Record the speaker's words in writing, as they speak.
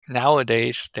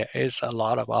nowadays there is a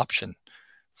lot of option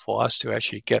for us to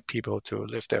actually get people to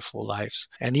live their full lives.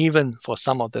 And even for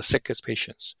some of the sickest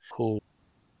patients who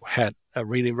had a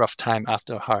really rough time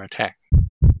after a heart attack.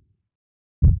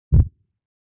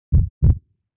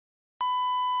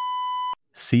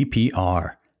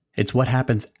 CPR. It's what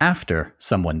happens after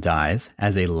someone dies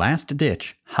as a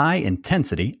last-ditch,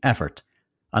 high-intensity effort.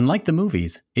 Unlike the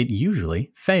movies, it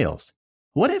usually fails.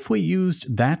 What if we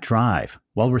used that drive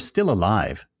while we're still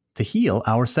alive to heal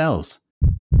ourselves?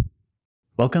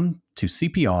 Welcome to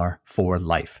CPR for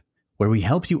Life, where we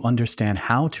help you understand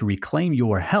how to reclaim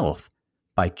your health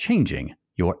by changing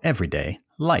your everyday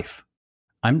life.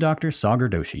 I'm Dr. Sagar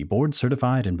Doshi, board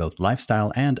certified in both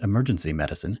lifestyle and emergency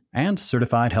medicine, and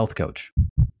certified health coach.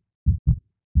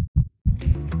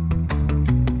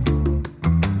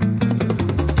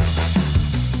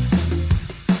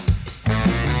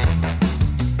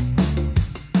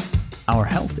 Our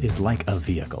health is like a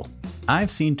vehicle. I've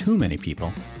seen too many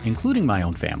people, including my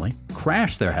own family,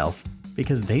 crash their health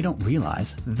because they don't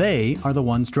realize they are the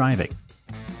ones driving.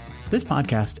 This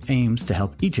podcast aims to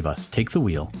help each of us take the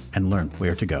wheel and learn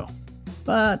where to go.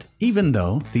 But even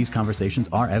though these conversations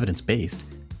are evidence-based,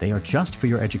 they are just for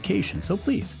your education, so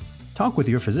please talk with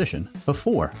your physician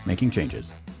before making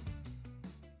changes.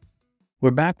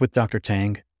 We're back with Dr.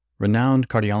 Tang, renowned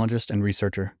cardiologist and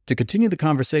researcher, to continue the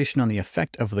conversation on the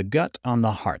effect of the gut on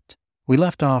the heart. We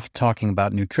left off talking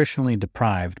about nutritionally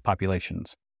deprived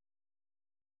populations.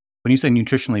 When you say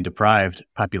nutritionally deprived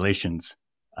populations,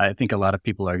 I think a lot of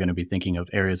people are going to be thinking of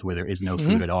areas where there is no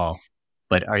food at all.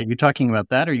 But are you talking about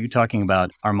that, or are you talking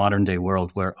about our modern day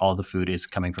world where all the food is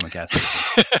coming from a gas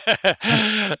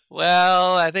station?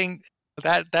 Well, I think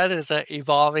that is an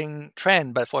evolving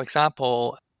trend. But for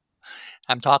example,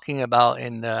 I'm talking about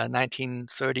in the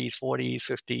 1930s, 40s,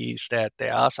 50s, that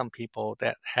there are some people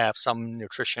that have some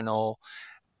nutritional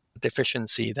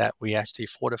deficiency that we actually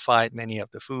fortified many of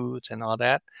the foods and all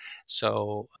that.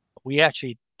 So we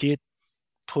actually did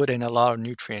put in a lot of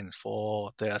nutrients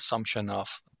for the assumption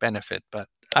of benefit. But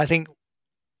I think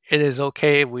it is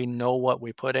okay if we know what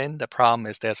we put in. The problem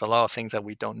is there's a lot of things that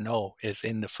we don't know is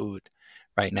in the food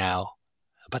right now,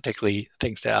 particularly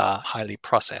things that are highly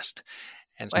processed.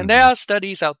 And there are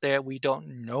studies out there, we don't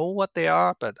know what they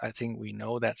are, but I think we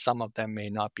know that some of them may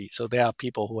not be. So there are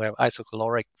people who have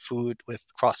isocaloric food with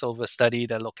crossover study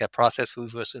that look at processed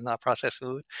food versus not processed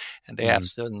food. And they have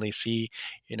certainly see,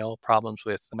 problems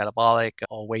with metabolic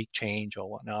or weight change or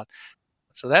whatnot.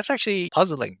 So that's actually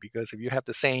puzzling, because if you have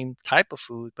the same type of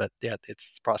food, but yet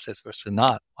it's processed versus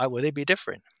not, why would they be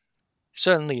different?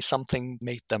 Certainly something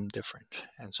made them different.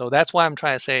 And so that's why I'm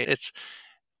trying to say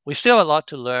we still have a lot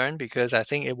to learn, because I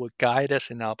think it would guide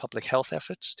us in our public health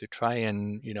efforts to try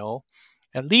and,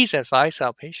 at least advise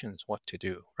our patients what to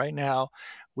do. Right now,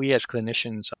 we as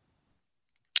clinicians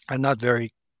are not very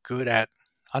good at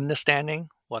understanding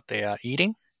what they are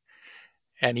eating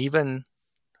and even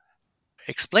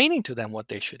explaining to them what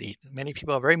they should eat. Many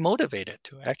people are very motivated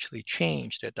to actually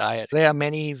change their diet. There are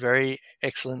many very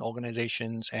excellent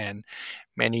organizations and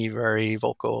many very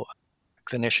vocal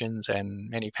clinicians and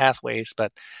many pathways,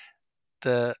 but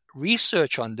the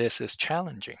research on this is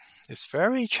challenging. It's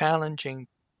very challenging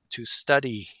to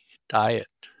study diet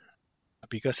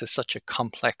because it's such a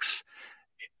complex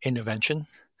intervention.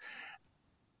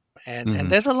 And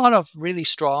there's a lot of really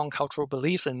strong cultural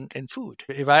beliefs in food.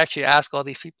 If I actually ask all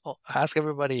these people, ask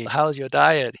everybody, how's your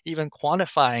diet? Even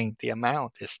quantifying the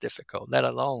amount is difficult, let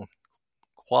alone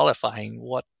qualifying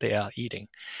what they are eating.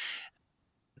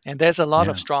 And there's a lot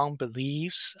of strong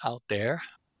beliefs out there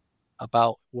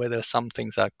about whether some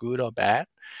things are good or bad.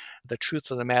 The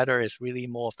truth of the matter is really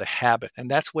more of the habit. And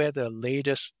that's where the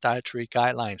latest dietary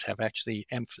guidelines have actually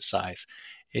emphasized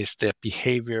is the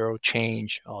behavioral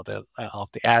change or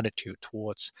of the attitude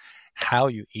towards how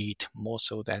you eat, more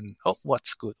so than,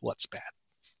 what's good, what's bad.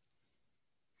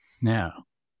 Yeah.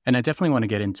 And I definitely want to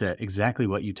get into exactly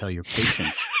what you tell your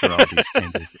patients for all these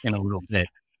changes in a little bit.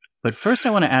 But first,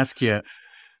 I want to ask you,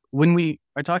 when we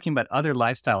are talking about other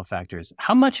lifestyle factors,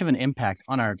 how much of an impact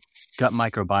on our gut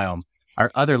microbiome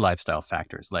are other lifestyle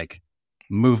factors like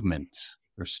movement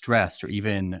or stress or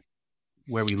even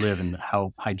where we live and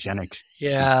how hygienic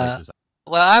these places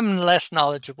are? Well, I'm less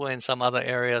knowledgeable in some other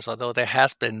areas, although there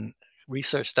has been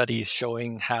research studies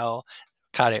showing how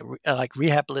like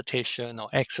rehabilitation or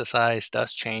exercise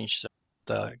does change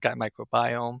the gut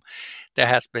microbiome. There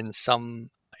has been some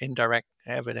indirect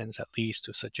evidence, at least,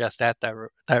 to suggest that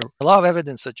a lot of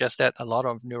evidence suggests that a lot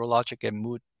of neurologic and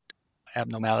mood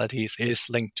abnormalities is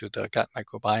linked to the gut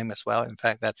microbiome as well. In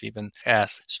fact, that's even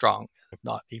as strong, if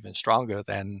not even stronger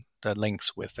than the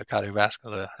links with the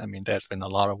cardiovascular. I mean, there's been a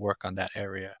lot of work on that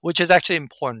area, which is actually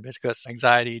important because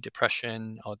anxiety,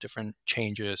 depression, or different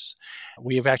changes,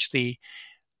 we have actually,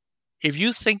 if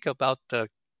you think about the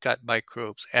gut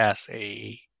microbes as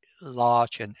a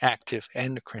large and active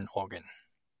endocrine organ,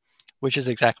 which is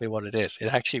exactly what it is.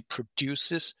 It actually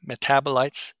produces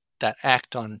metabolites that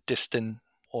act on distant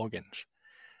organs.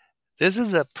 This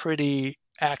is a pretty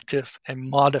active and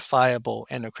modifiable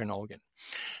endocrine organ.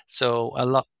 So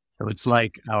it's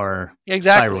like our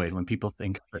exactly. thyroid. When people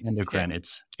think of endocrine, Yeah.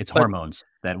 it's hormones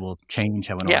that will change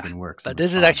how an organ works. But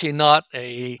this is actually not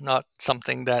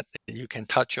something that you can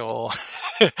touch or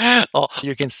or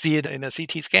you can see it in a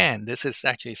CT scan. This is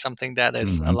actually something that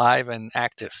is alive and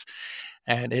active.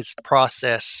 And its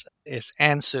process, its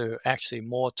answer actually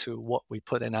more to what we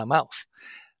put in our mouth,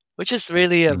 which is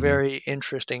really a very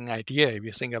interesting idea if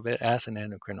you think of it as an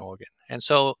endocrine organ. And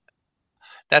so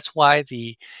that's why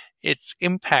its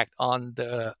impact on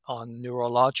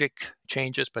neurologic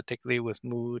changes, particularly with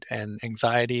mood and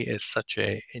anxiety, is such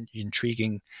an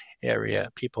intriguing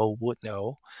area. People would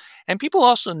know. And people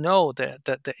also know that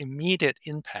the immediate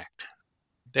impact.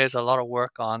 There's a lot of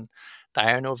work on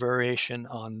diurnal variation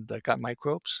on the gut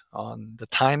microbes, on the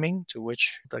timing to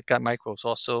which the gut microbes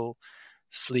also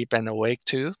sleep and awake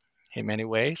too, in many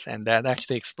ways. And that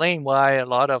actually explains why a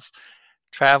lot of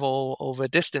travel over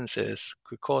distances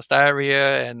could cause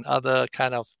diarrhea and other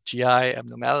kind of GI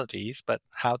abnormalities. But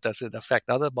how does it affect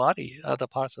other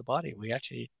parts of the body? We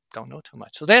actually don't know too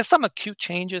much. So there's some acute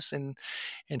changes in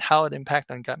how it impacts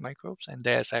on gut microbes, and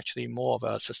there's actually more of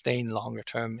a sustained longer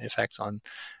term effects on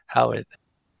how it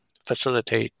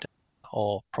facilitates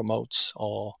or promotes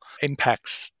or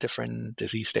impacts different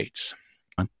disease states.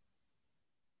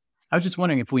 I was just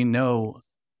wondering if we know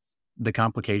the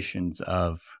complications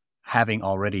of having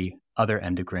already other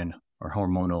endocrine or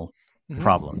hormonal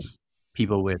problems,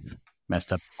 people with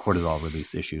messed up cortisol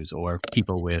release issues, or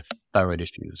people with thyroid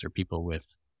issues, or people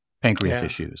with pancreas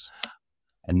issues.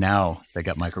 And now the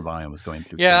gut microbiome was going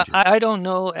through changes. I don't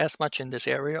know as much in this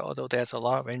area, although there's a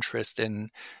lot of interest in,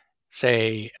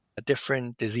 say,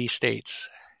 different disease states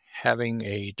having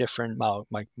a different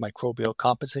microbial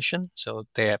composition. So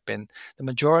the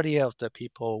majority of the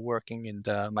people working in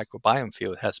the microbiome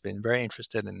field has been very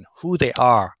interested in who they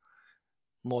are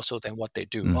more so than what they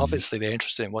do. Obviously, they're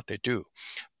interested in what they do,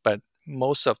 but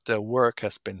most of the work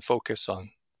has been focused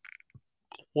on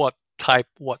what type,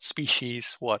 what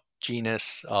species, what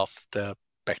genus of the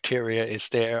bacteria is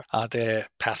there. Are there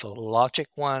pathologic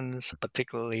ones,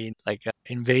 particularly like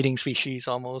invading species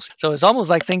almost? So it's almost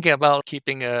like thinking about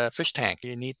keeping a fish tank.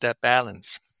 You need that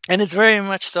balance. And it's very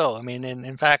much so. I mean,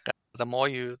 in fact, the more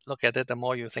you look at it, the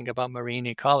more you think about marine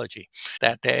ecology,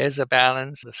 that there is a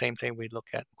balance. The same thing we look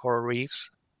at coral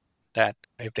reefs, that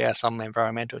if there are some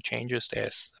environmental changes,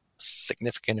 there's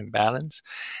significant imbalance.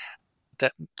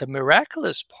 The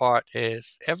miraculous part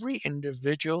is every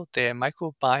individual, their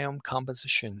microbiome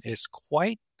composition is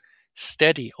quite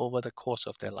steady over the course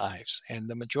of their lives.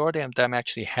 And the majority of them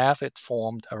actually have it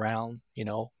formed around,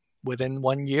 within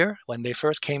 1 year. When they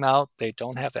first came out, they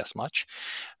don't have as much.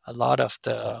 A lot of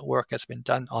the work has been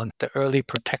done on the early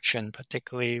protection,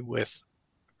 particularly with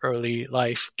early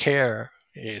life care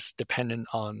is dependent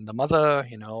on the mother.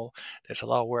 There's a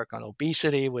lot of work on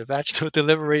obesity with vaginal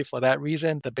delivery for that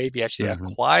reason. The baby actually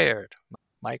acquired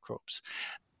microbes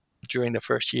during the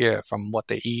first year from what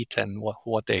they eat and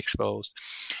what they expose.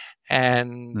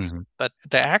 And but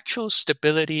the actual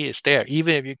stability is there.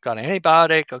 Even if you got an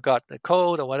antibiotic or got the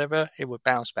cold or whatever, it would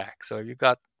bounce back. So if you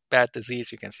got bad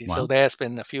disease, you can see. Wow. So there's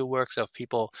been a few works of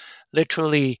people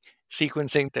literally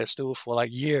sequencing their stool for like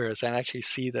years and actually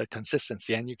see the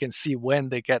consistency, and you can see when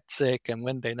they get sick and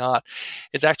when they're not.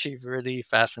 It's actually really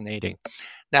fascinating.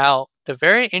 Now, the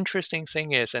very interesting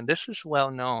thing is, and this is well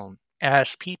known,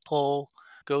 as people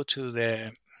go to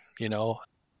their,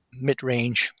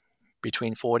 mid-range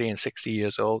between 40 and 60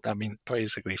 years old, I mean,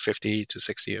 basically 50 to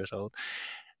 60 years old,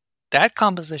 that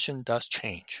composition does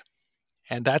change.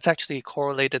 And that's actually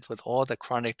correlated with all the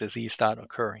chronic disease start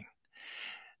occurring.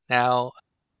 Now,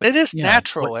 it is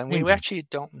natural, and we actually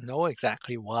don't know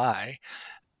exactly why.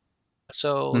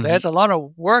 So there's a lot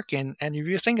of work and if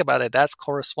you think about it, that's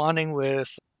corresponding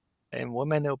with, in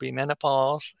women, it'll be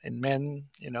menopause. In men,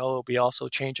 it'll be also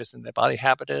changes in their body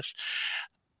habitus.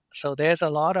 So there's a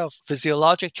lot of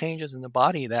physiologic changes in the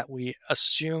body that we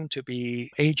assume to be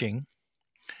aging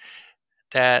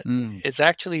that is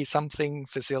actually something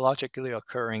physiologically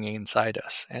occurring inside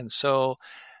us. And so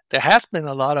there has been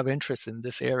a lot of interest in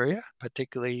this area,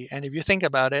 particularly, and if you think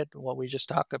about it, what we just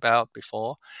talked about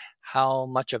before, how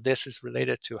much of this is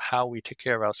related to how we take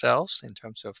care of ourselves in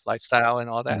terms of lifestyle and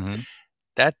all that. Mm-hmm.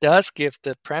 That does give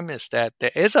the premise that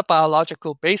there is a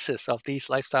biological basis of these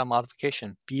lifestyle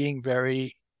modifications being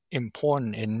very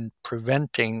important in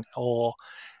preventing or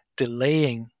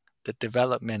delaying the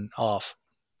development of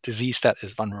disease that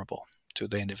is vulnerable to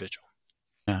the individual.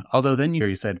 Yeah. Although then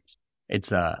you said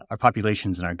it's our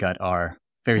populations in our gut are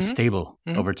very stable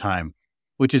over time,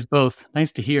 which is both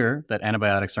nice to hear that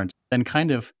antibiotics aren't, then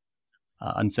kind of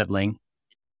unsettling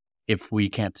if we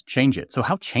can't change it. So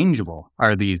how changeable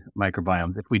are these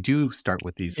microbiomes if we do start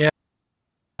with these? Yeah,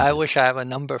 I wish I have a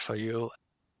number for you.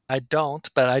 I don't,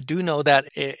 but I do know that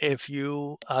if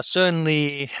you are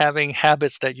certainly having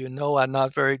habits that you know are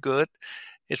not very good,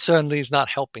 it certainly is not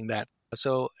helping that.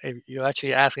 So if you're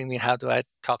actually asking me how do I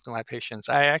talk to my patients,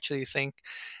 I actually think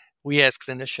we as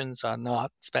clinicians are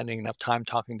not spending enough time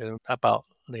talking to them about,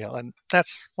 and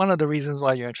that's one of the reasons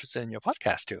why you're interested in your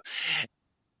podcast too.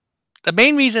 The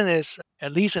main reason is,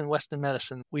 at least in Western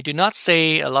medicine, we do not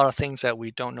say a lot of things that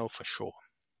we don't know for sure.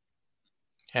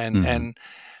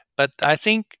 But I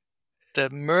think the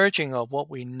merging of what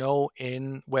we know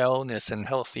in wellness and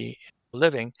healthy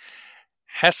living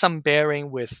has some bearing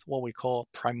with what we call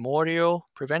primordial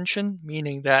prevention,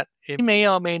 meaning that it may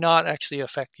or may not actually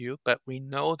affect you, but we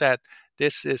know that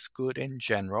this is good in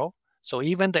general. So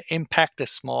even the impact is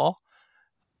small,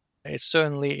 it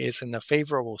certainly is in a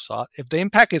favorable spot. If the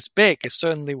impact is big, it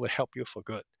certainly would help you for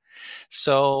good.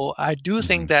 So I do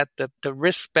think that the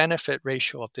risk-benefit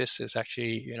ratio of this is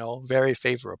actually, very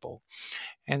favorable.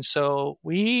 And so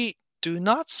we do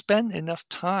not spend enough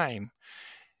time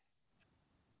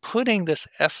putting this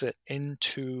effort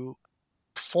into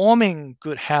forming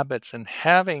good habits and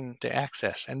having the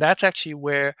access. And that's actually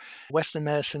where Western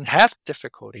medicine has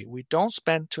difficulty. We don't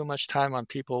spend too much time on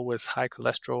people with high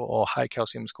cholesterol or high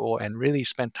calcium score and really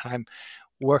spend time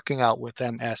working out with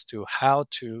them as to how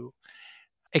to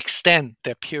extend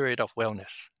their period of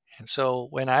wellness. And so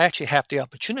when I actually have the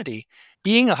opportunity,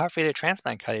 being a heart failure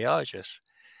transplant cardiologist,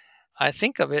 I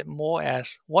think of it more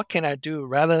as what can I do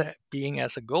rather than being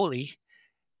as a goalie,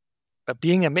 but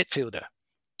being a midfielder.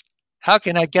 How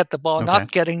can I get the ball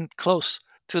not getting close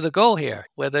to the goal here,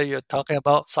 whether you're talking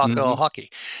about soccer or hockey?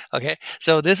 Okay,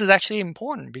 so this is actually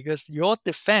important because your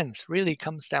defense really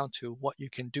comes down to what you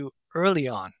can do early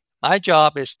on. My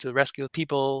job is to rescue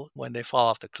people when they fall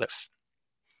off the cliff.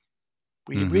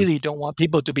 We really don't want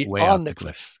people to be way on the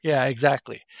cliff. Yeah,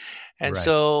 exactly. And right.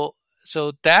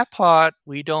 So that part,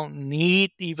 we don't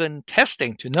need even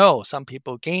testing to know. Some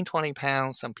people gain 20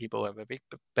 pounds. Some people have a big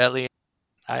belly.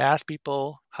 I ask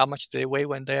people how much they weigh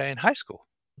when they're in high school.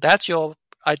 That's your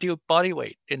ideal body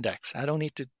weight index. I don't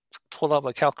need to pull up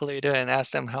a calculator and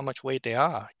ask them how much weight they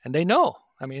are. And they know.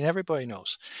 I mean, everybody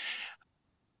knows.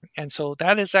 And so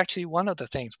that is actually one of the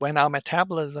things. When our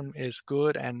metabolism is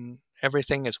good and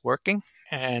everything is working,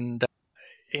 and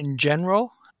in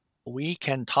general, we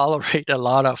can tolerate a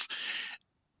lot of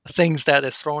things that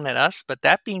is thrown at us. But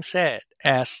that being said,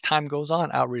 as time goes on,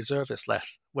 our reserve is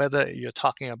less. Whether you're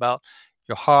talking about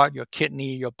your heart, your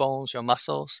kidney, your bones, your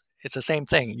muscles, it's the same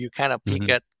thing. You kind of peak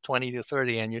at 20 to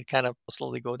 30 and you kind of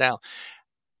slowly go down.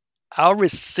 Our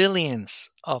resilience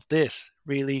of this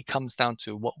really comes down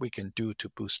to what we can do to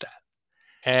boost that.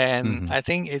 And I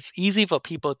think it's easy for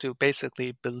people to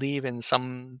basically believe in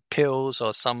some pills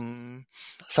or some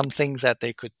things that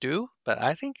they could do. But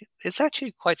I think it's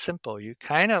actually quite simple. You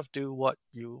kind of do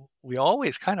we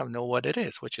always kind of know what it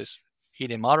is, which is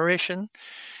eat in moderation,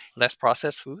 less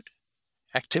processed food,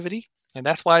 activity. And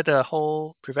that's why the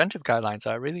whole preventive guidelines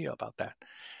are really about that.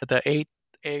 The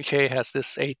AHA has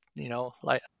this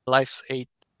life's 8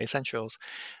 essentials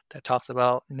that talks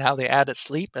about, now they added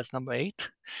sleep as number 8.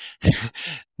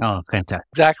 Oh, fantastic.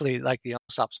 Exactly, like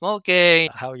stop smoking,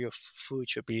 how your food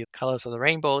should be colors of the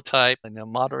rainbow type, and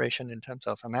moderation in terms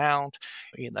of amount,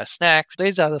 eat less snacks.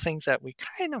 These are the things that we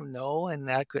kind of know, and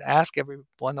I could ask every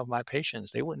one of my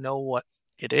patients. They would know what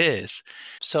it is.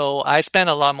 So I spend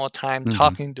a lot more time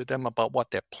talking to them about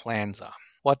what their plans are,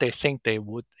 what they think they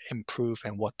would improve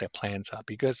and what their plans are,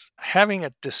 because having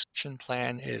a decision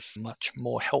plan is much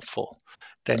more helpful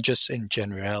than just in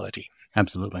generality.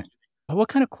 Absolutely. What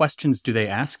kind of questions do they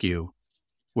ask you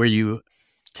where you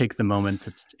take the moment,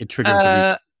 it triggers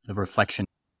the reflection?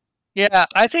 Yeah,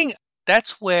 I think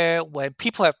that's where when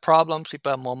people have problems,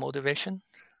 people have more motivation.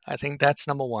 I think that's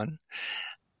number one.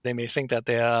 They may think that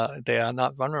they are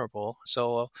not vulnerable.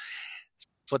 So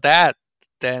for that,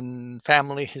 then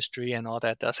family history and all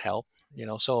that does help.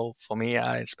 So for me,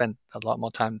 I spend a lot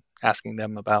more time asking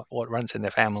them about what runs in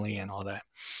their family and all that.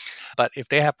 But if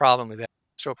they have problem with their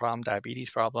cholesterol problem, diabetes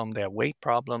problem, their weight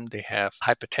problem, they have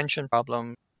hypertension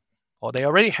problem, or they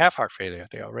already have heart failure,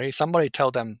 somebody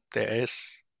tell them the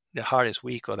heart is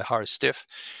weak or the heart is stiff,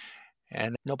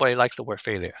 and nobody likes the word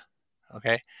failure.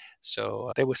 Okay,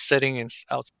 so they were sitting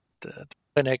out the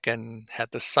clinic and had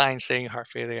the sign saying heart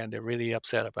failure, and they're really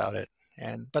upset about it.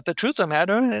 But the truth of the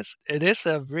matter is, it is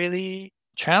a really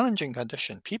challenging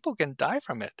condition. People can die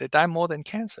from it. They die more than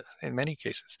cancer in many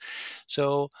cases.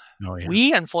 So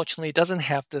we, unfortunately, doesn't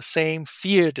have the same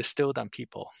fear distilled on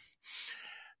people.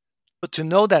 But to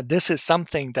know that this is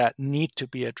something that need to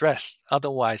be addressed,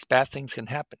 otherwise bad things can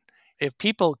happen. If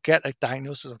people get a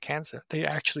diagnosis of cancer, they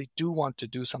actually do want to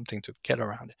do something to get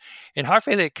around it. In heart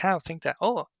failure, they kind of think that,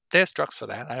 there's drugs for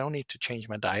that. I don't need to change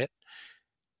my diet.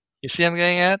 You see what I'm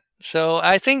getting at? So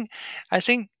I think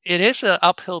it is an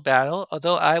uphill battle,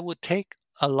 although I would take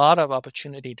a lot of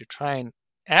opportunity to try and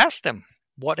ask them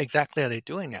what exactly are they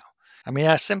doing now. I mean,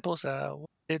 as simple as what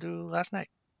did they do last night.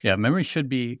 Yeah, memory should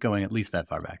be going at least that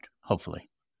far back, hopefully.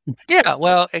 Yeah,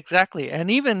 well, exactly.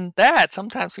 And even that,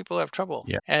 sometimes people have trouble.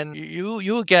 Yeah. And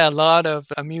you get a lot of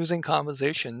amusing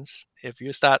conversations if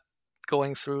you start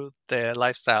going through their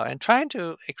lifestyle and trying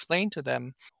to explain to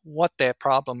them what their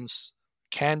problems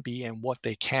can be and what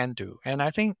they can do. And I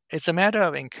think it's a matter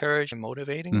of encouraging and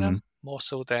motivating them more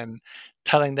so than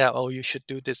telling them, you should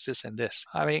do this, this, and this.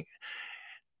 I mean,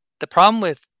 the problem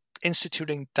with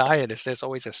instituting diet is there's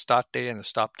always a start date and a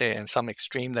stop date and some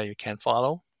extreme that you can't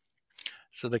follow.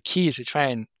 So the key is to try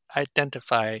and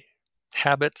identify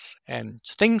habits and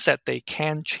things that they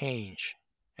can change.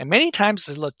 And many times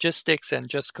it's logistics and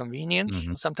just convenience.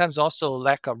 Sometimes also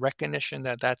lack of recognition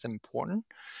that that's important.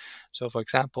 So for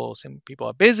example, some people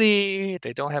are busy,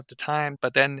 they don't have the time.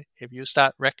 But then if you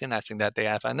start recognizing that they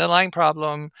have an underlying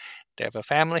problem, they have a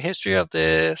family history of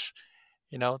this,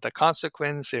 the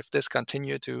consequence, if this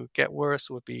continue to get worse,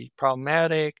 would be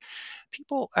problematic.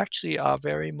 People actually are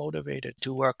very motivated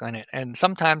to work on it. And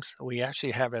sometimes we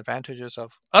actually have advantages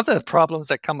of other problems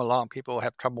that come along. People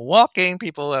have trouble walking,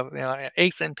 people have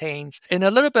aches and pains. In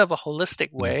a little bit of a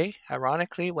holistic way,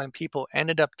 ironically, when people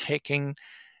ended up taking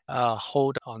a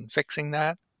hold on fixing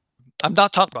that, I'm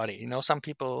not talking about it. Some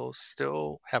people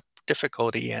still have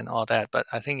difficulty and all that, but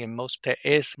I think in most, there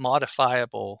is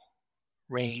modifiable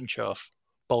range of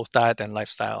both diet and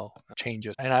lifestyle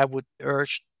changes. And I would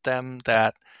urge them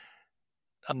that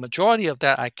a majority of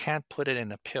that, I can't put it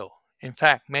in a pill. In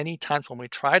fact, many times when we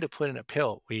try to put in a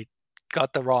pill, we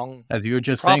got the wrong As you were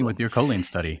just problem. saying with your choline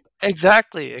study.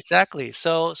 Exactly.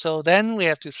 So then we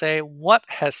have to say, what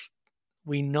has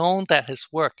we known that has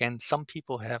worked? And some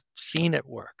people have seen it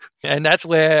work. And that's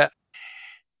where,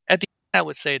 at the end, I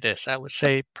would say this. I would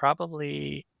say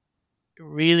probably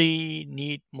really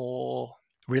need more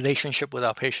relationship with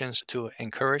our patients to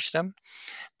encourage them,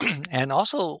 and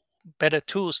also better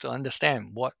tools to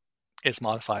understand what is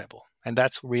modifiable. And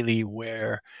that's really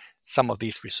where some of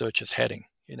these research is heading.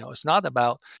 It's not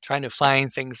about trying to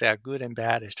find things that are good and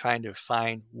bad. It's trying to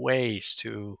find ways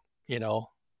to,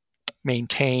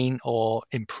 maintain or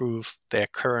improve their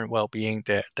current well-being,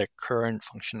 their current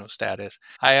functional status.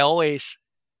 I always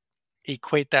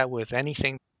equate that with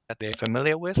anything that they're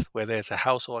familiar with, whether it's a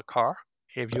house or a car.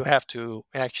 If you have to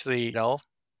actually,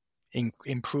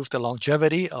 improve the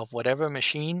longevity of whatever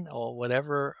machine or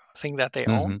whatever thing that they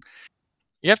own,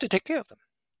 you have to take care of them.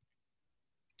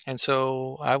 And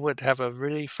so I would have a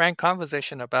really frank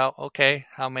conversation about, okay,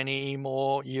 how many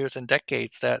more years and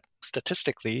decades that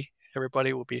statistically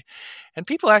everybody will be. And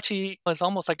people actually, it's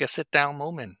almost like a sit-down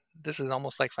moment. This is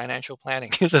almost like financial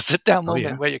planning. It's a sit-down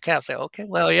moment where you kind of say, okay,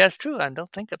 well, yeah, it's true. And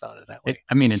don't think about it that way.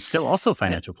 It's still also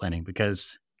financial planning,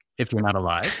 because if you're not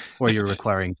alive or you're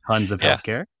requiring tons of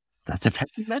healthcare, that's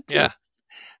affecting that too. Yeah.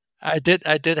 I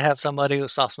did have somebody who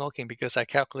stopped smoking because I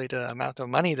calculated the amount of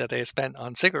money that they spent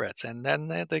on cigarettes. And then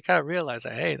they kind of realized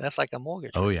that, hey, that's like a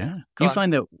mortgage. Oh, yeah. You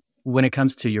find that when it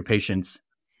comes to your patients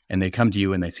and they come to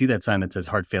you and they see that sign that says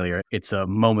heart failure, it's a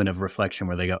moment of reflection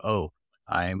where they go, oh,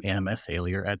 I am a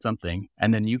failure at something.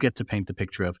 And then you get to paint the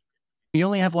picture of, you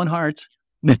only have one heart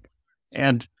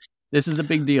and this is a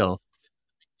big deal.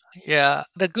 Yeah.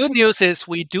 The good news is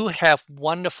we do have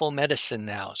wonderful medicine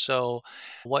now. So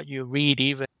what you read,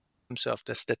 even in terms of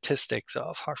the statistics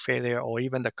of heart failure or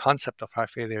even the concept of heart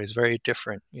failure, is very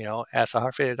different. As a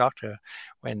heart failure doctor,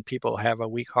 when people have a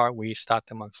weak heart, we start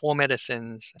them on 4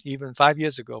 medicines. Even 5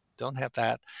 years ago, we don't have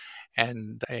that.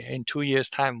 And in 2 years'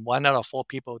 time, 1 out of 4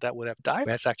 people that would have died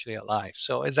is actually alive.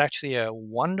 So it's actually a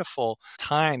wonderful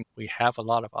time. We have a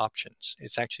lot of options.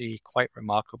 It's actually quite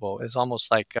remarkable. It's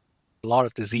almost like a lot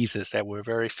of diseases that were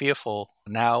very fearful.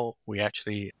 Now we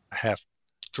actually have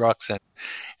drugs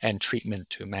and treatment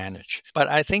to manage. But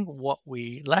I think what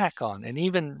we lack on, and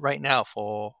even right now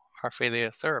for heart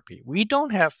failure therapy, we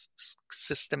don't have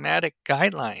systematic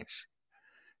guidelines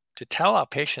to tell our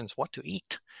patients what to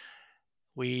eat.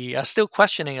 We are still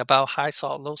questioning about high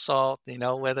salt, low salt,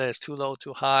 whether it's too low,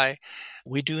 too high.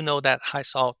 We do know that high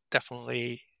salt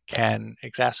definitely can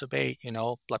exacerbate,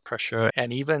 blood pressure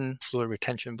and even fluid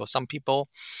retention for some people.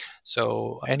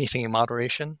 So anything in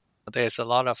moderation. There's a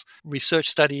lot of research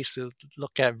studies to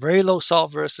look at very low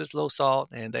salt versus low salt,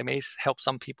 and they may help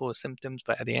some people with symptoms,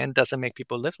 but at the end doesn't make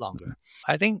people live longer.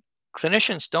 I think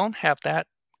clinicians don't have that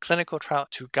clinical trial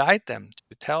to guide them,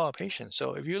 to tell our patients.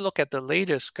 So if you look at the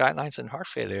latest guidelines in heart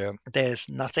failure, there's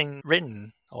nothing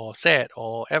written or said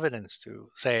or evidence to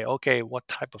say, okay, what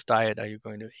type of diet are you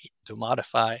going to eat to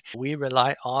modify? We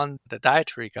rely on the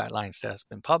dietary guidelines that has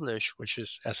been published, which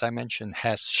is, as I mentioned,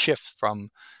 has shifted from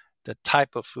the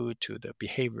type of food to the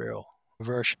behavioral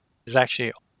version. Is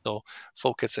actually also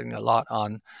focusing a lot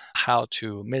on how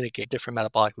to mitigate different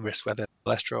metabolic risks, whether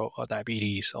cholesterol or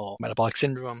diabetes or metabolic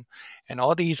syndrome. And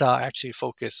all these are actually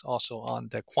focused also on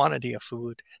the quantity of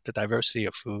food, the diversity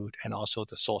of food, and also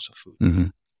the source of food. Mm-hmm.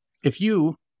 If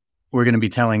you were going to be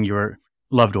telling your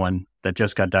loved one that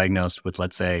just got diagnosed with,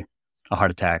 let's say, a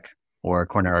heart attack or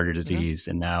coronary artery disease,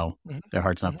 and now their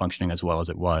heart's not functioning as well as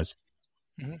it was,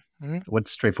 what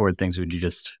straightforward things would you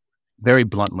just very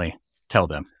bluntly tell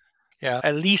them? Yeah,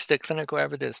 at least the clinical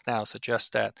evidence now suggests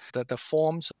that the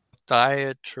forms of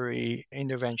dietary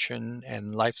intervention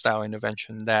and lifestyle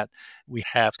intervention that we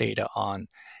have data on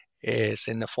is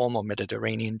in the form of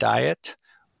Mediterranean diet,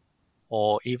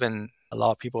 or even a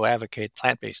lot of people advocate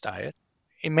plant-based diet.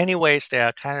 In many ways, they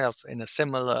are kind of in a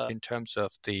similar in terms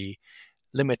of the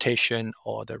limitation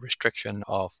or the restriction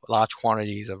of large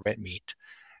quantities of red meat,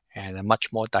 and a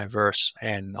much more diverse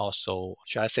and also,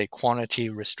 should I say, quantity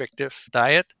restrictive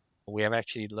diet. We have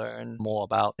actually learned more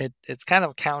about it. It's kind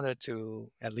of counter to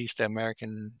at least the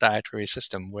American dietary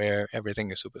system where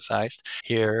everything is supersized.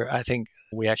 Here, I think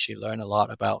we actually learn a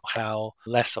lot about how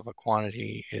less of a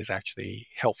quantity is actually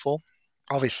helpful.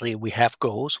 Obviously, we have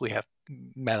goals. We have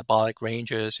metabolic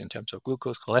ranges in terms of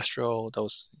glucose, cholesterol,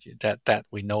 those that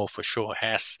we know for sure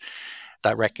has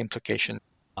direct implication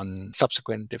on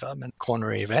subsequent development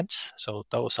coronary events. So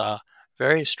those are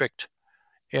very strict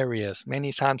areas.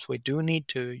 Many times we do need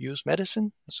to use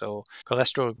medicine. So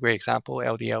cholesterol, a great example,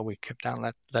 LDL, we keep down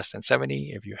less than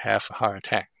 70. If you have a heart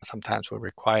attack, sometimes we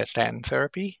require statin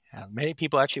therapy. Many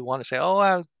people actually want to say,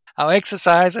 oh, I'll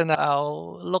exercise and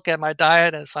I'll look at my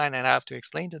diet and it's fine. And I have to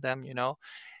explain to them,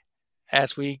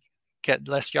 as we get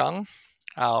less young,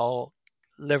 our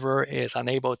liver is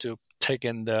unable to take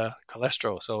in the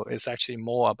cholesterol. So it's actually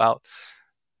more about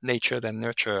nature than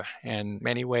nurture. In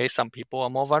many ways, some people are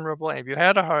more vulnerable. If you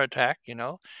had a heart attack,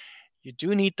 you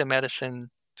do need the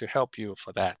medicine to help you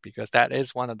for that, because that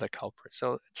is one of the culprits.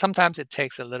 So sometimes it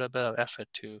takes a little bit of effort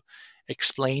to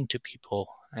explain to people.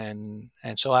 And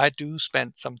so I do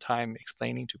spend some time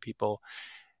explaining to people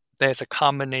there's a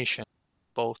combination,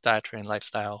 both dietary and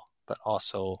lifestyle, but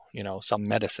also, some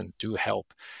medicine do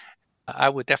help. I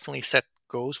would definitely set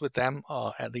goals with them,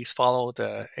 or at least follow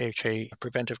the AHA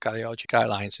preventive cardiology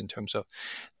guidelines in terms of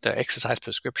the exercise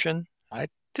prescription. I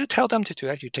do tell them to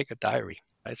actually take a diary.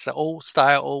 It's the old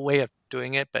style, old way of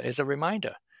doing it, but it's a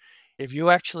reminder. If you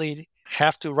actually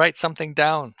have to write something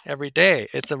down every day,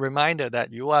 it's a reminder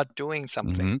that you are doing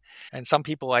something. And some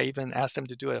people, I even ask them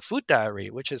to do a food diary,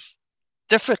 which is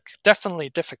definitely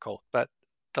difficult, but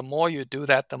the more you do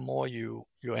that, the more you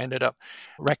ended up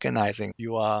recognizing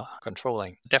you are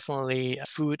controlling. Definitely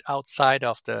food outside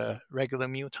of the regular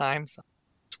meal times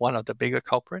is one of the bigger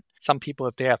culprits. Some people,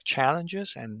 if they have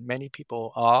challenges, and many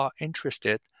people are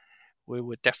interested, we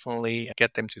would definitely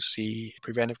get them to see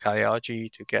preventive cardiology,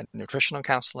 to get nutritional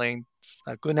counseling.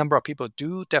 A good number of people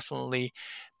do definitely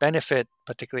benefit,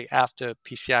 particularly after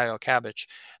PCI or CABG,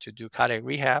 to do cardiac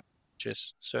rehab, which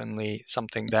is certainly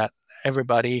something that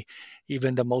everybody,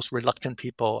 even the most reluctant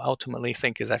people, ultimately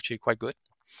think is actually quite good.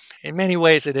 In many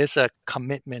ways, it is a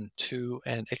commitment to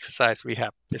an exercise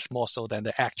rehab. It's more so than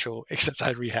the actual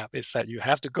exercise rehab. It's that you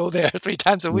have to go there 3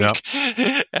 times a week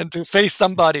and to face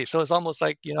somebody. So it's almost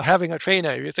like, having a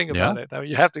trainer, if you think about it.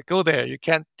 You have to go there. You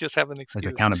can't just have an excuse.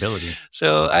 There's accountability.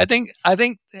 So I think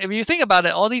if you think about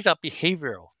it, all these are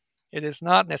behavioral. It is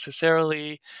not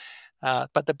necessarily,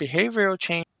 but the behavioral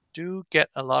change do get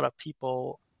a lot of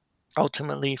people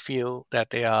ultimately feel that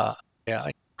they are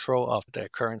in control of their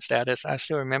current status. I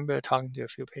still remember talking to a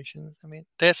few patients. I mean,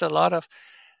 there's a lot of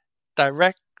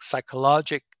direct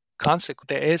psychological consequence,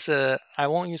 there is I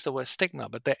won't use the word stigma,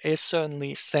 but there is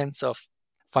certainly a sense of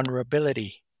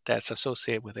vulnerability that's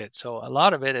associated with it. So a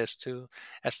lot of it is to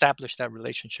establish that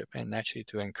relationship and actually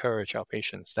to encourage our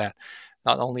patients that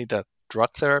not only the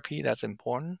drug therapy that's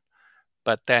important,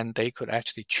 but then they could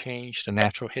actually change the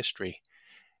natural history.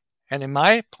 And in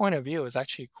my point of view, it's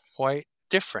actually quite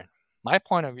different. My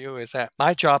point of view is that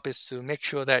my job is to make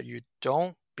sure that you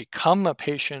don't become a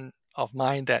patient of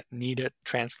mine that needed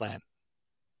transplant.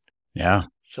 Yeah.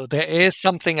 So there is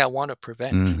something I want to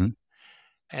prevent. Mm-hmm.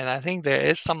 And I think there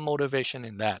is some motivation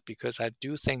in that, because I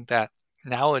do think that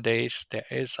nowadays there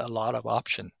is a lot of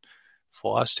option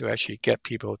for us to actually get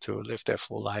people to live their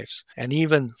full lives. And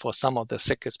even for some of the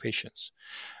sickest patients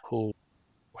who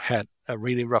had a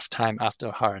really rough time after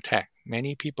a heart attack,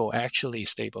 many people actually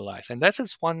stabilize. And this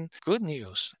is one good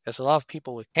news. There's a lot of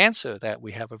people with cancer that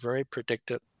we have a very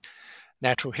predicted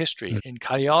natural history. In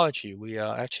cardiology, we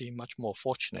are actually much more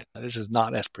fortunate. This is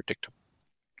not as predictable.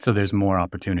 So there's more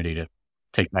opportunity to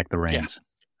take back the reins.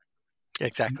 Yeah,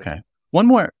 exactly. Okay. One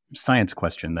more science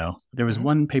question, though. There was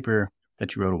one paper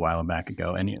that you wrote a while back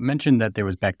ago, and you mentioned that there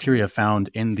was bacteria found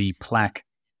in the plaque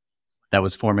that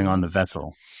was forming on the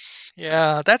vessel.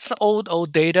 Yeah, that's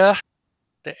old data.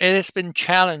 It has been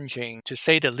challenging, to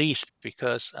say the least,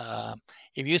 because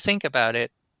if you think about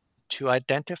it, to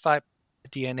identify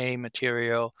DNA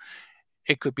material,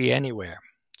 it could be anywhere.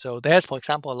 So there's, for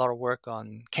example, a lot of work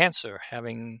on cancer,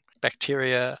 having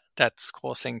bacteria that's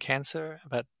causing cancer,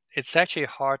 but it's actually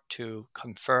hard to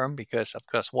confirm because, of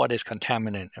course, what is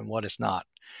contaminant and what is not.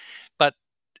 But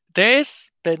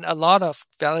there's been a lot of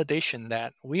validation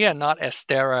that we are not as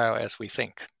sterile as we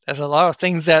think. There's a lot of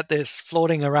things that is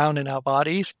floating around in our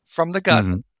bodies from the gut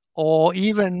or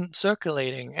even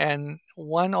circulating. And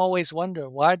one always wonder,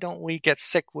 why don't we get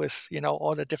sick with,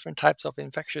 all the different types of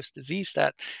infectious disease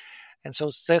and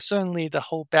so there's certainly the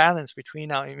whole balance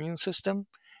between our immune system.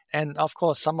 And of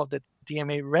course, some of the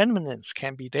DNA remnants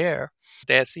can be there.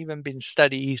 There's even been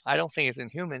studies, I don't think it's in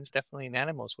humans, definitely in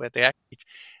animals, where they actually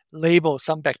label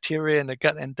some bacteria in the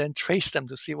gut and then trace them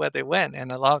to see where they went.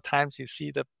 And a lot of times you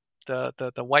see the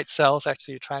white cells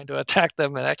actually trying to attack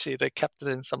them, and actually they kept it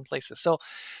in some places. So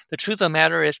the truth of the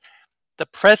matter is, the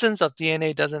presence of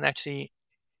DNA doesn't actually,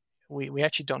 we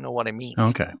actually don't know what it means.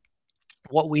 Okay.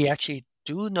 What we actually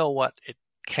do know what it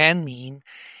can mean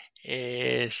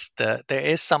is that there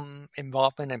is some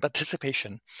involvement and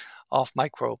participation of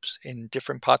microbes in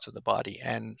different parts of the body.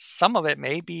 And some of it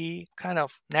may be kind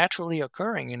of naturally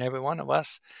occurring in every one of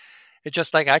us. It's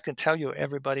just like I can tell you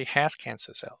everybody has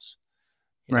cancer cells.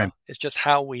 Right. It's just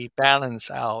how we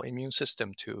balance our immune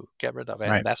system to get rid of it.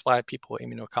 Right. And that's why people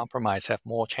immunocompromised have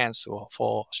more chance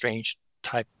for strange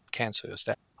type cancers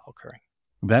that are occurring.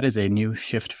 That is a new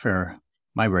shift for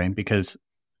my brain, because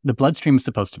the bloodstream is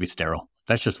supposed to be sterile.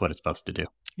 That's just what it's supposed to do.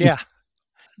 Yeah.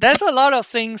 There's a lot of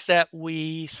things that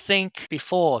we think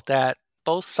before that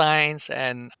both science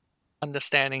and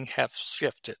understanding have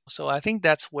shifted. So I think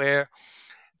that's where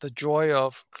the joy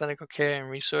of clinical care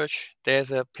and research. There's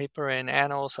a paper in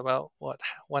Annals about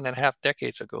 1.5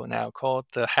 decades ago now called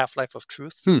The Half-Life of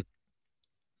Truth.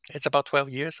 It's about 12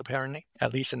 years, apparently,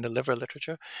 at least in the liver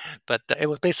literature. But it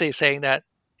was basically saying that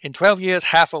in 12 years,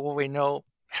 half of what we know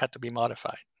had to be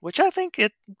modified, which I think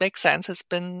it makes sense. It's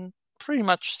been pretty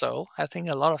much so. I think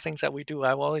a lot of things that we do,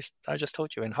 I just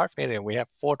told you, in heart failure, we have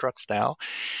 4 drugs now,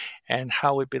 and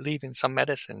how we believe in some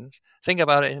medicines. Think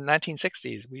about it, in the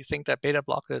 1960s, we think that beta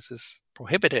blockers is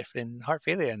prohibitive in heart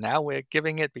failure. Now we're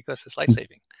giving it because it's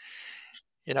life-saving.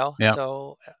 Yeah.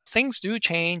 So things do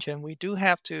change, and we do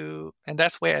have to, and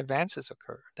that's where advances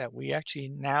occur, that we actually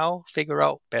now figure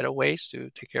out better ways to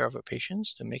take care of our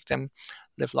patients, to make them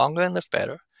live longer and live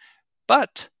better.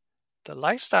 But the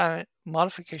lifestyle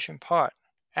modification part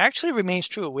actually remains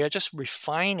true. We are just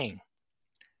refining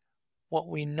what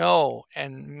we know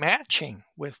and matching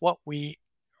with what we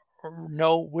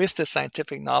know with the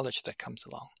scientific knowledge that comes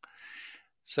along.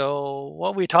 So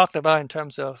what we talked about in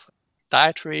terms of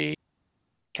dietary,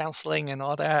 counseling and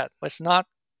all that, it's not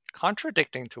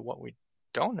contradicting to what we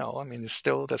don't know. I mean, it's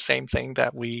still the same thing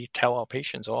that we tell our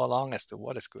patients all along as to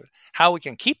what is good. How we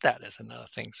can keep that is another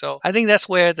thing. So I think that's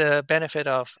where the benefit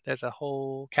of, there's a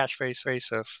whole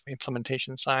catchphrase of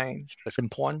implementation science. It's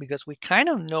important because we kind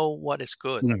of know what is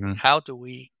good. How do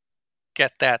we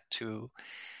get that to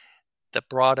the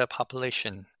broader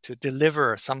population to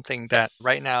deliver something that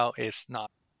right now is not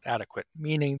adequate,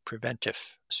 meaning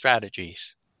preventive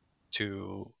strategies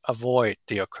to avoid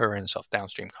the occurrence of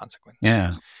downstream consequences.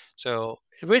 Yeah. So,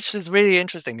 which is really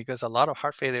interesting because a lot of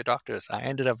heart failure doctors, I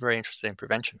ended up very interested in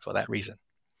prevention for that reason.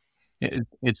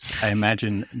 I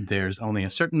imagine there's only a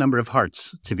certain number of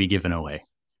hearts to be given away.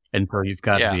 And so you've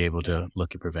got to Yeah. be able to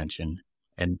look at prevention.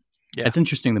 And Yeah. it's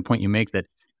interesting the point you make that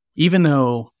even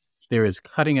though there is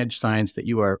cutting edge science that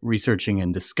you are researching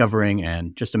and discovering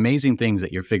and just amazing things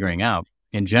that you're figuring out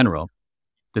in general,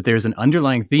 that there's an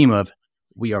underlying theme of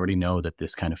we already know that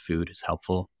this kind of food is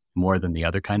helpful more than the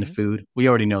other kind of food. We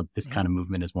already know this kind of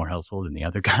movement is more helpful than the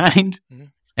other kind.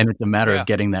 And it's a matter of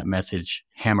getting that message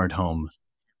hammered home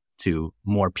to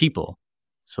more people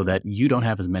so that you don't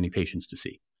have as many patients to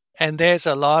see. And there's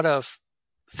a lot of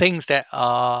things that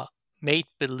are made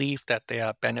believe that they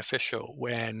are beneficial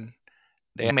when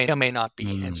they may or may not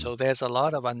be. And so there's a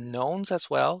lot of unknowns as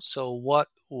well. So what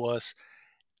was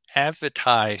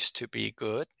advertised to be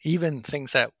good, even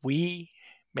things that we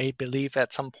may believe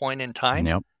at some point in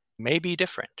time, may be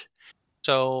different.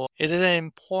 So it is an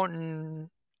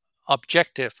important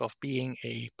objective of being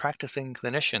a practicing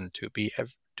clinician to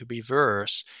be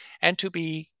versed and to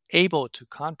be able to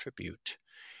contribute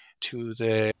to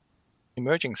the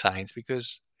emerging science,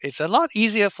 because it's a lot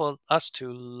easier for us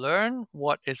to learn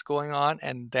what is going on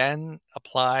and then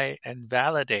apply and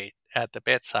validate at the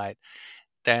bedside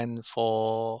than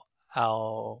for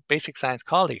our basic science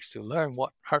colleagues to learn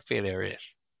what heart failure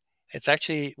is. It's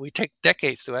actually, we take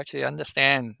decades to actually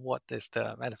understand what is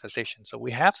the manifestation. So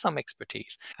we have some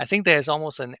expertise. I think there's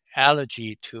almost an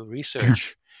allergy to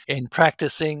research in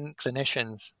practicing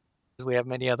clinicians. We have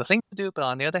many other things to do, but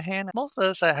on the other hand, most of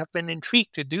us have been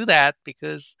intrigued to do that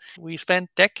because we spent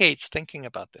decades thinking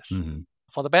about this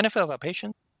for the benefit of our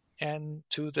patients and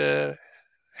to the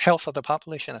health of the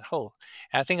population at whole.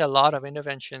 And I think a lot of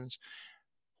interventions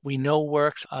we know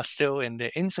works are still in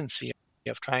the infancy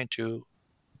of trying to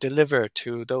deliver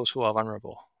to those who are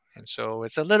vulnerable. And so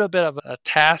it's a little bit of a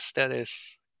task that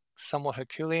is somewhat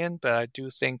Herculean, but I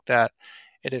do think that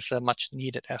it is a much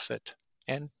needed effort.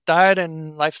 And diet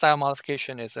and lifestyle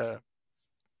modification is a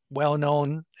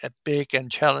well-known, a big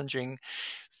and challenging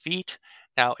feat.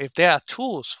 Now, if there are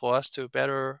tools for us to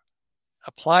better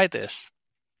apply this,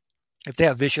 if there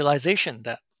are visualization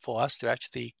that for us to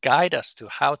actually guide us to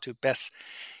how to best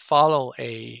follow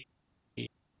a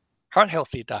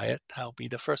heart-healthy diet, I'll be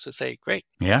the first to say, great.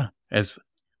 Yeah, as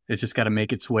it's just got to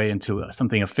make its way into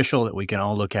something official that we can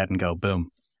all look at and go,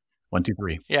 boom, 1, 2,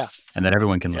 3. Yeah. And that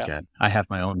everyone can look at. I have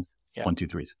my own 1, 2,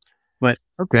 3s. But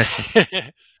okay.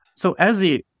 So as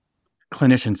a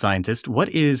clinician scientist, what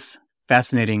is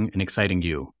fascinating and exciting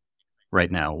you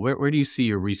right now? Where do you see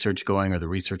your research going, or the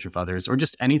research of others, or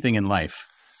just anything in life?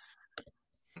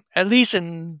 At least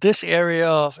in this area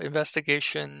of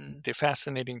investigation, the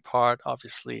fascinating part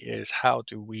obviously is how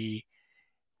do we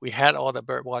had all the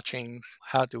bird watchings,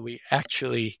 how do we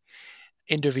actually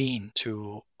intervene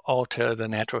to alter the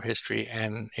natural history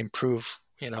and improve,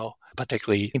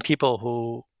 particularly in people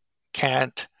who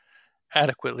can't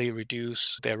adequately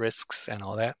reduce their risks and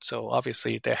all that. So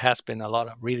obviously there has been a lot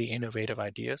of really innovative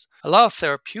ideas. A lot of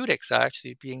therapeutics are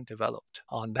actually being developed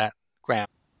on that ground.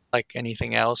 Like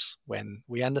anything else, when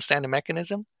we understand the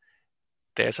mechanism,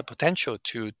 there's a potential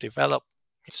to develop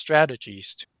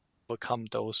strategies to overcome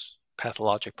those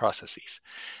pathologic processes.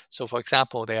 So for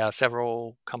example, there are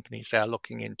several companies that are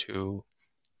looking into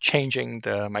changing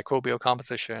the microbial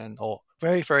composition, or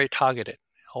very, very targeted,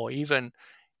 or even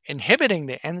inhibiting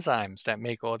the enzymes that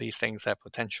make all these things that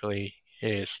potentially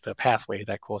is the pathway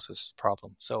that causes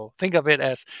problems. So think of it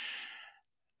as,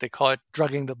 they call it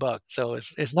drugging the bug. So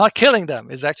it's not killing them.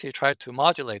 It's actually trying to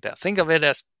modulate that. Think of it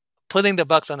as putting the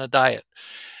bugs on a diet.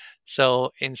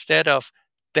 So instead of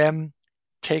them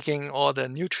taking all the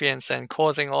nutrients and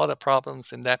causing all the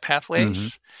problems in that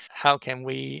pathways, how can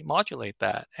we modulate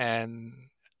that and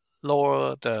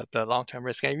lower the long-term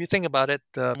risk? And if you think about it,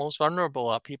 the most vulnerable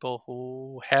are people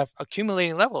who have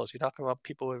accumulating levels. You talk about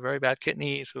people with very bad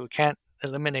kidneys who can't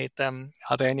eliminate them.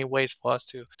 Are there any ways for us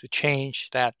to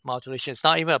change that modulation? It's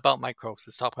not even about microbes.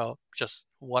 It's talk about just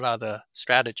what are the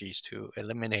strategies to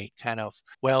eliminate kind of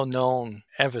well-known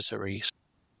adversaries,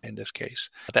 in this case,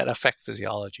 that affect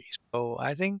physiology. So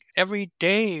I think every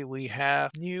day we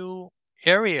have new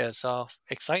areas of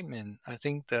excitement. I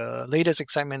think the latest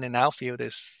excitement in our field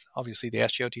is obviously the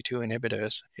SGLT2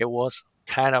 inhibitors. It was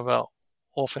kind of an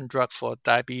orphan drug for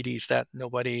diabetes that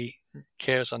nobody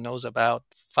cares or knows about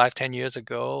 5-10 years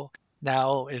ago.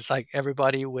 Now it's like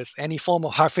everybody with any form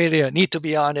of heart failure need to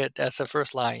be on it as a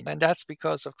first line. And that's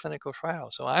because of clinical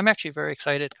trials. So I'm actually very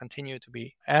excited to continue to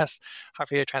be, as heart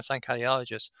failure transplant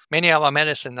cardiologists. Many of our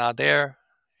medicine are there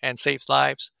and saves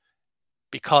lives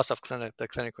because of the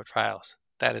clinical trials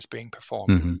that is being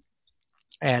performed.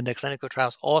 And the clinical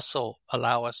trials also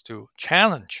allow us to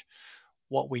challenge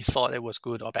what we thought it was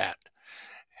good or bad.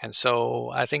 And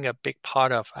so I think a big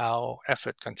part of our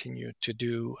effort continue to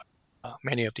do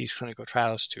many of these clinical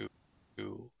trials to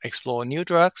explore new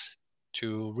drugs,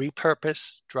 to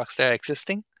repurpose drugs that are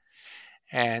existing,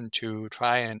 and to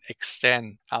try and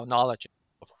extend our knowledge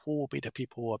of who will be the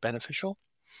people who are beneficial.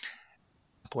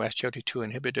 For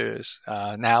SGLT2 inhibitors,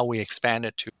 now we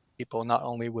expanded to people not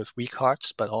only with weak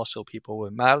hearts, but also people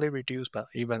with mildly reduced, but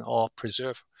even or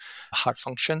preserved heart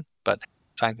function, but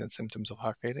signs and symptoms of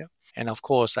heart failure. And of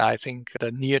course, I think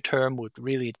the near term would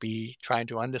really be trying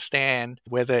to understand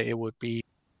whether it would be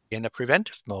in a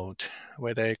preventive mode,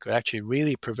 whether it could actually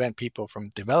really prevent people from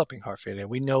developing heart failure.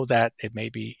 We know that it may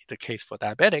be the case for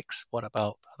diabetics. What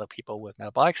about other people with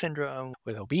metabolic syndrome,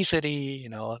 with obesity?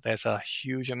 There's a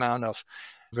huge amount of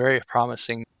very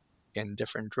promising and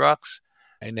different drugs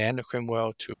in the endocrine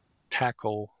world to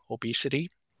tackle obesity,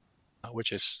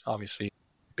 which is obviously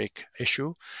a big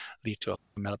issue, lead to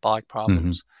metabolic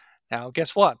problems. Now,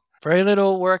 guess what? Very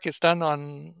little work is done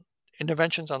on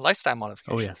interventions on lifestyle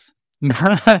modification. Oh, yes.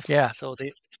 Yeah, so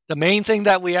the main thing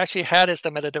that we actually had is the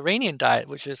Mediterranean diet,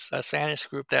 which is a Spanish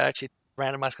group that actually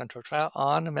randomized control trial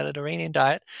on the Mediterranean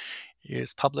diet.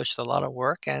 It's published a lot of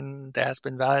work, and that has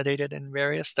been validated in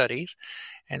various studies.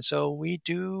 And so we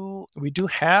do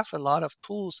have a lot of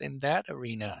tools in that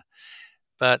arena,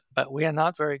 but we are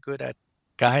not very good at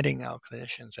guiding our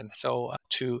clinicians. And so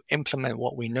to implement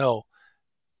what we know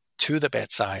to the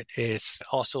bedside is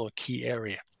also a key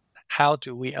area. How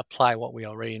do we apply what we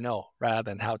already know rather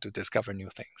than how to discover new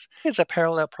things? It's a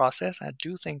parallel process. I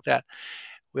do think that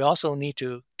we also need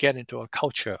to get into a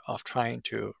culture of trying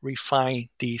to refine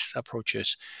these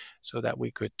approaches so that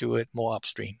we could do it more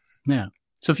upstream. Yeah.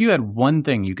 So if you had one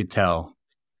thing you could tell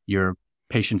your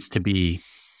patients to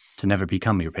never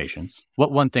become your patients,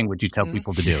 what one thing would you tell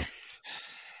people to do?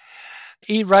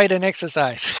 Eat right and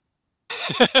exercise.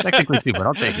 Technically too, but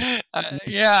I'll take it.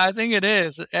 Yeah, I think it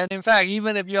is. And in fact,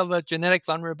 even if you have a genetic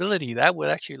vulnerability, that would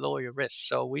actually lower your risk.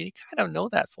 So we kind of know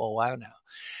that for a while now.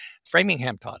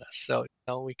 Framingham taught us. So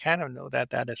we kind of know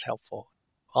that is helpful.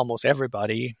 Almost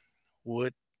everybody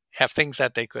would have things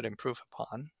that they could improve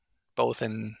upon, both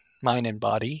in mind and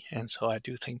body. And so I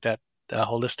do think that the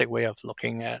holistic way of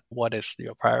looking at what is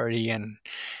your priority and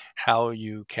how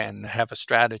you can have a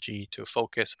strategy to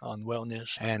focus on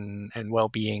wellness and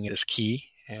well-being is key.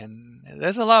 And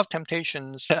there's a lot of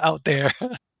temptations out there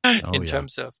in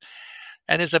terms of,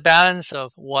 and it's a balance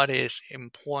of what is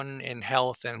important in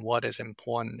health and what is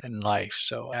important in life.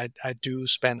 So I do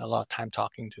spend a lot of time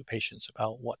talking to patients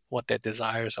about what their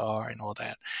desires are and all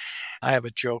that. I have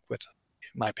a joke with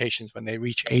my patients when they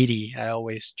reach 80. I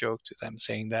always joke to them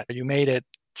saying that you made it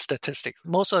statistic.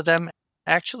 Most of them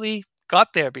actually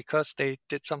got there because they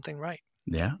did something right.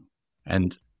 Yeah.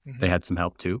 And they had some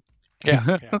help too.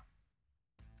 Yeah.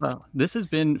 Well, this has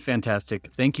been fantastic.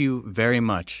 Thank you very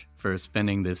much for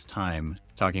spending this time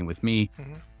talking with me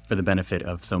for the benefit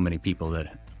of so many people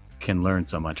that can learn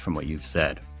so much from what you've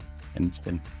said. And it's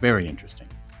been very interesting.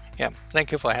 Yeah.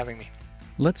 Thank you for having me.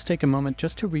 Let's take a moment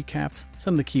just to recap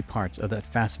some of the key parts of that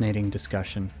fascinating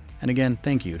discussion. And again,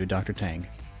 thank you to Dr. Tang.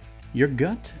 Your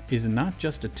gut is not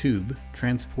just a tube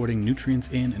transporting nutrients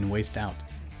in and waste out.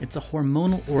 It's a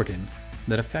hormonal organ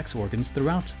that affects organs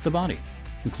throughout the body,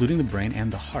 including the brain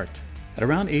and the heart. At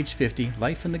around age 50,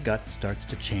 life in the gut starts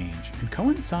to change and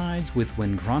coincides with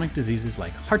when chronic diseases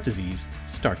like heart disease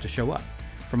start to show up.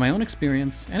 From my own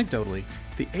experience, anecdotally,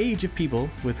 the age of people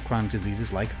with chronic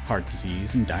diseases like heart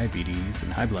disease and diabetes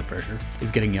and high blood pressure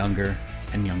is getting younger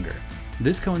and younger.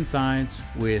 This coincides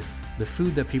with the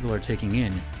food that people are taking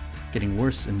in getting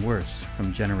worse and worse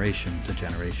from generation to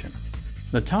generation.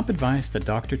 The top advice that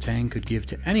Dr. Tang could give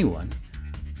to anyone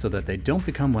so that they don't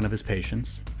become one of his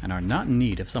patients and are not in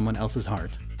need of someone else's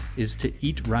heart is to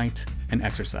eat right and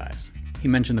exercise. He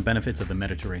mentioned the benefits of the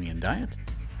Mediterranean diet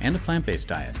and a plant-based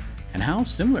diet and how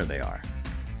similar they are.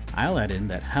 I'll add in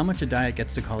that how much a diet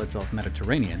gets to call itself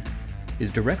Mediterranean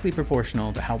is directly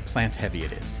proportional to how plant-heavy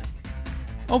it is.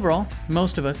 Overall,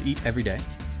 most of us eat every day,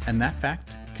 and that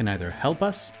fact can either help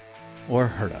us or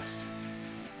hurt us.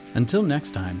 Until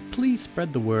next time, please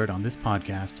spread the word on this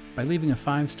podcast by leaving a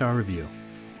 5-star review.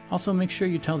 Also, make sure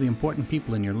you tell the important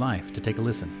people in your life to take a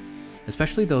listen,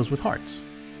 especially those with hearts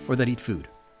or that eat food.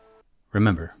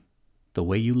 Remember, the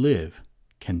way you live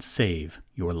can save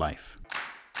your life.